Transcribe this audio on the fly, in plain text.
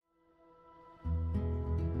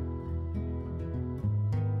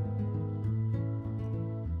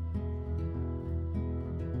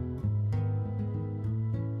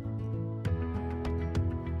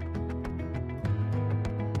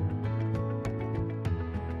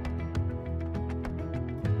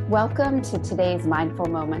Welcome to today's Mindful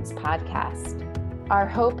Moments podcast. Our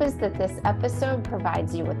hope is that this episode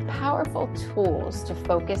provides you with powerful tools to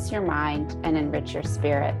focus your mind and enrich your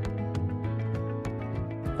spirit.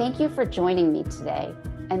 Thank you for joining me today,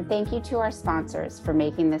 and thank you to our sponsors for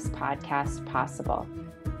making this podcast possible.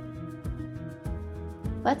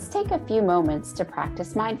 Let's take a few moments to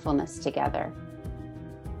practice mindfulness together.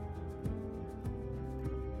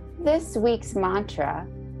 This week's mantra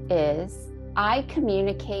is, I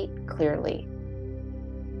communicate clearly.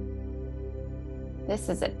 This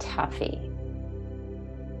is a toughie.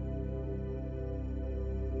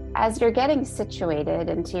 As you're getting situated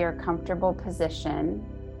into your comfortable position,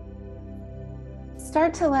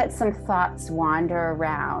 start to let some thoughts wander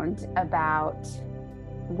around about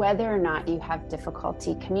whether or not you have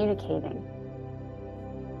difficulty communicating.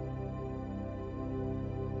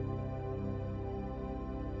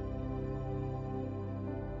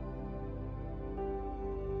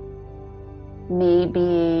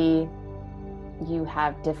 Maybe you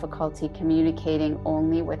have difficulty communicating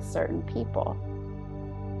only with certain people.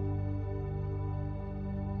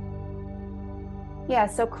 Yeah,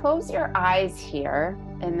 so close your eyes here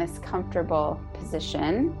in this comfortable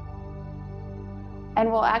position, and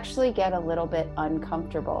we'll actually get a little bit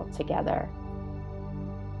uncomfortable together.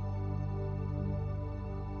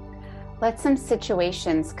 Let some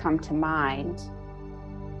situations come to mind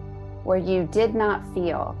where you did not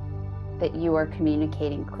feel that you are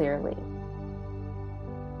communicating clearly.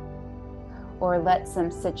 Or let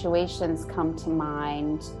some situations come to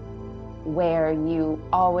mind where you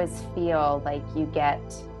always feel like you get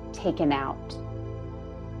taken out.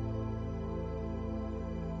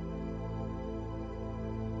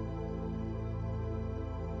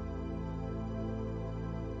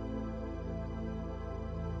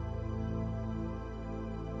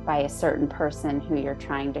 By a certain person who you're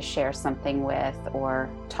trying to share something with or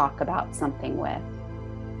talk about something with.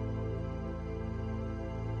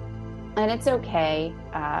 And it's okay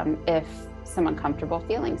if some uncomfortable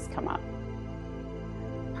feelings come up.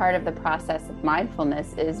 Part of the process of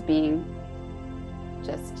mindfulness is being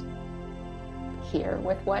just here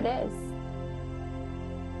with what is.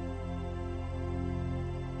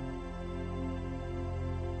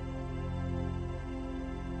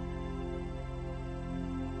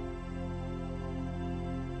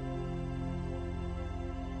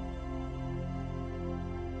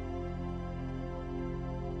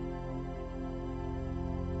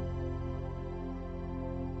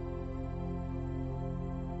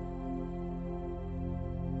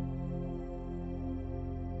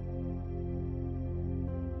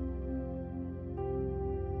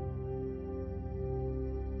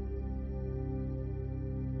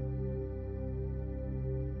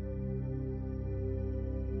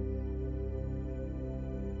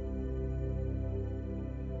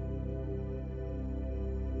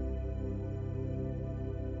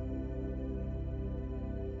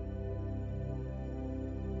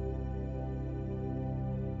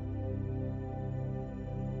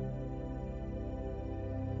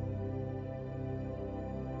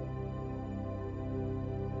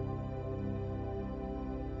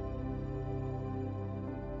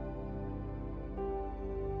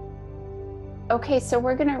 Okay, so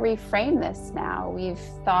we're going to reframe this now. We've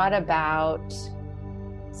thought about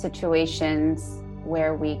situations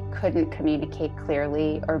where we couldn't communicate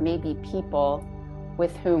clearly, or maybe people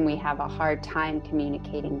with whom we have a hard time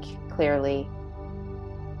communicating clearly.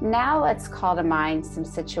 Now let's call to mind some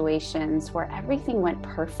situations where everything went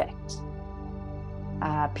perfect.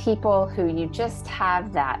 People who you just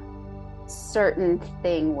have that certain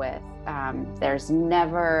thing with. There's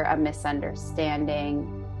never a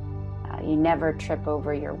misunderstanding. You never trip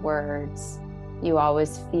over your words. You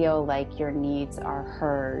always feel like your needs are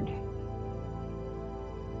heard.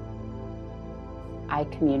 I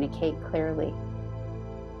communicate clearly.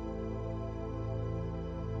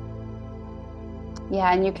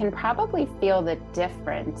 Yeah, and you can probably feel the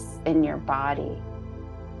difference in your body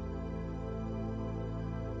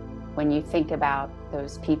when you think about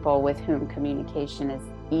those people with whom communication is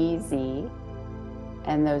easy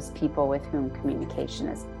and those people with whom communication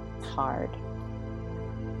is hard.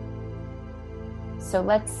 So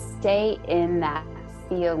let's stay in that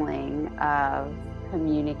feeling of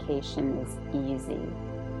communication is easy.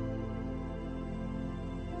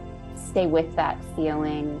 Stay with that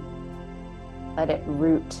feeling. Let it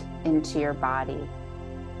root into your body.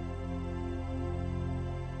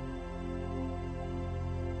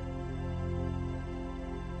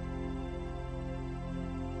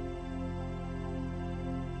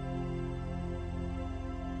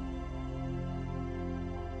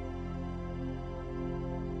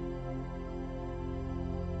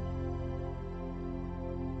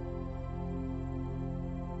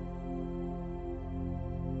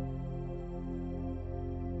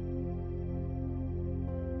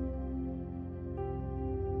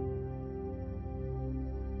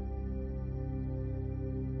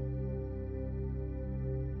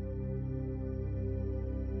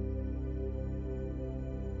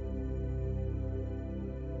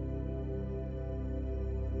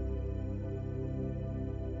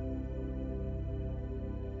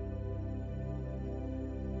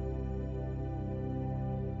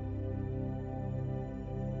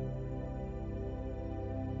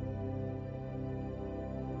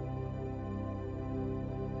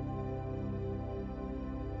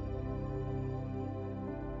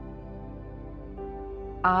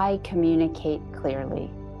 I communicate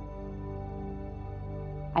clearly.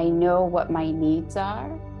 I know what my needs are,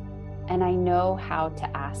 and I know how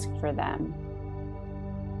to ask for them.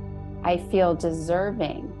 I feel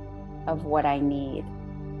deserving of what I need.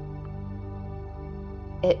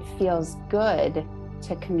 It feels good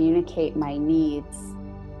to communicate my needs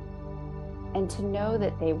and to know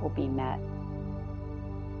that they will be met.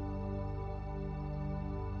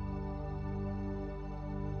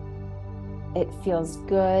 It feels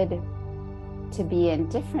good to be in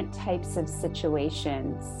different types of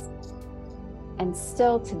situations and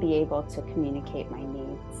still to be able to communicate my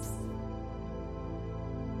needs.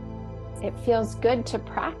 It feels good to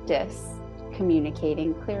practice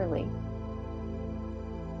communicating clearly.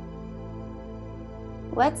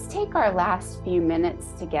 Let's take our last few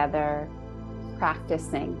minutes together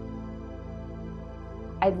practicing.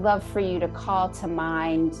 I'd love for you to call to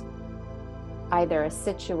mind either a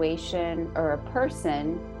situation or a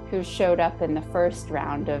person who showed up in the first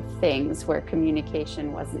round of things where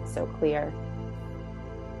communication wasn't so clear.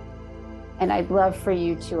 And I'd love for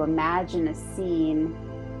you to imagine a scene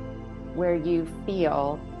where you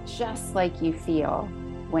feel just like you feel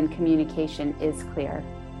when communication is clear,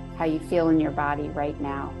 how you feel in your body right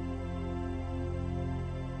now.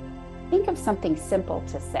 Think of something simple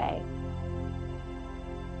to say.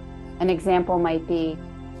 An example might be,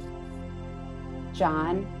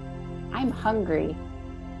 John, I'm hungry.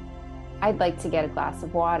 I'd like to get a glass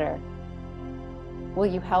of water. Will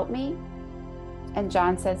you help me? And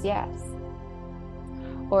John says yes.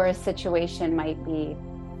 Or a situation might be,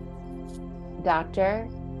 Doctor,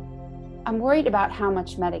 I'm worried about how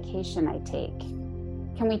much medication I take.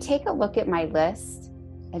 Can we take a look at my list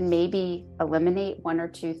and maybe eliminate one or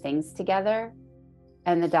two things together?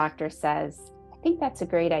 And the doctor says, I think that's a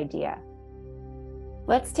great idea.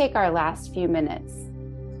 Let's take our last few minutes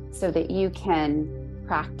so that you can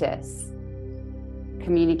practice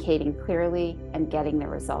communicating clearly and getting the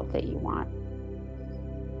result that you want.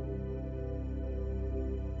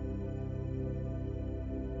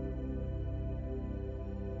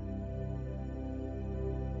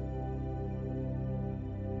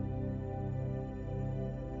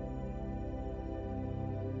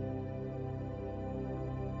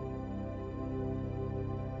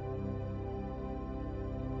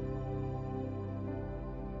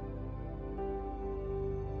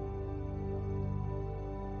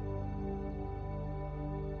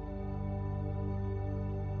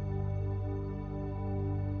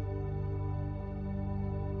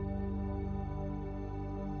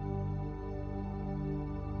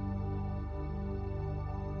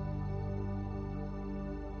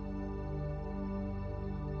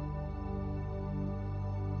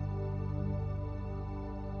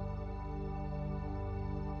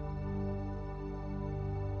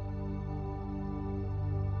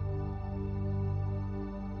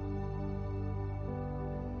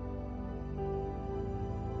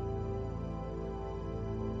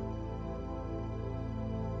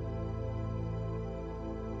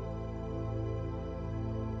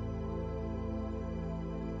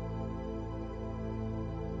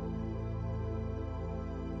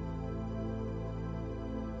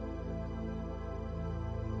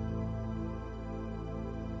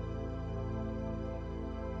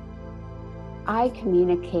 I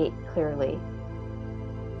communicate clearly.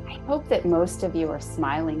 I hope that most of you are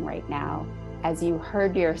smiling right now as you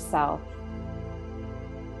heard yourself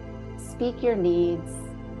speak your needs,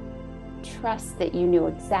 trust that you knew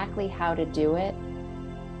exactly how to do it,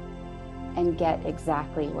 and get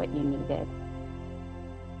exactly what you needed.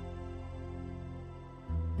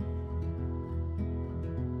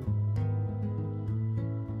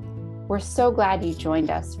 We're so glad you joined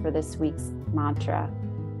us for this week's mantra.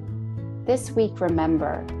 This week,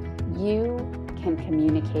 remember, you can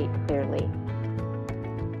communicate clearly.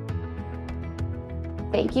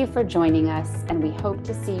 Thank you for joining us, and we hope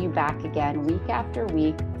to see you back again week after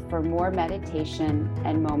week for more meditation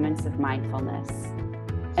and moments of mindfulness.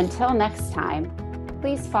 Until next time,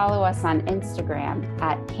 please follow us on Instagram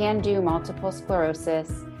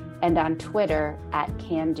 @CanDoMultipleSclerosis and on Twitter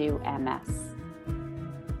 @CanDoMS.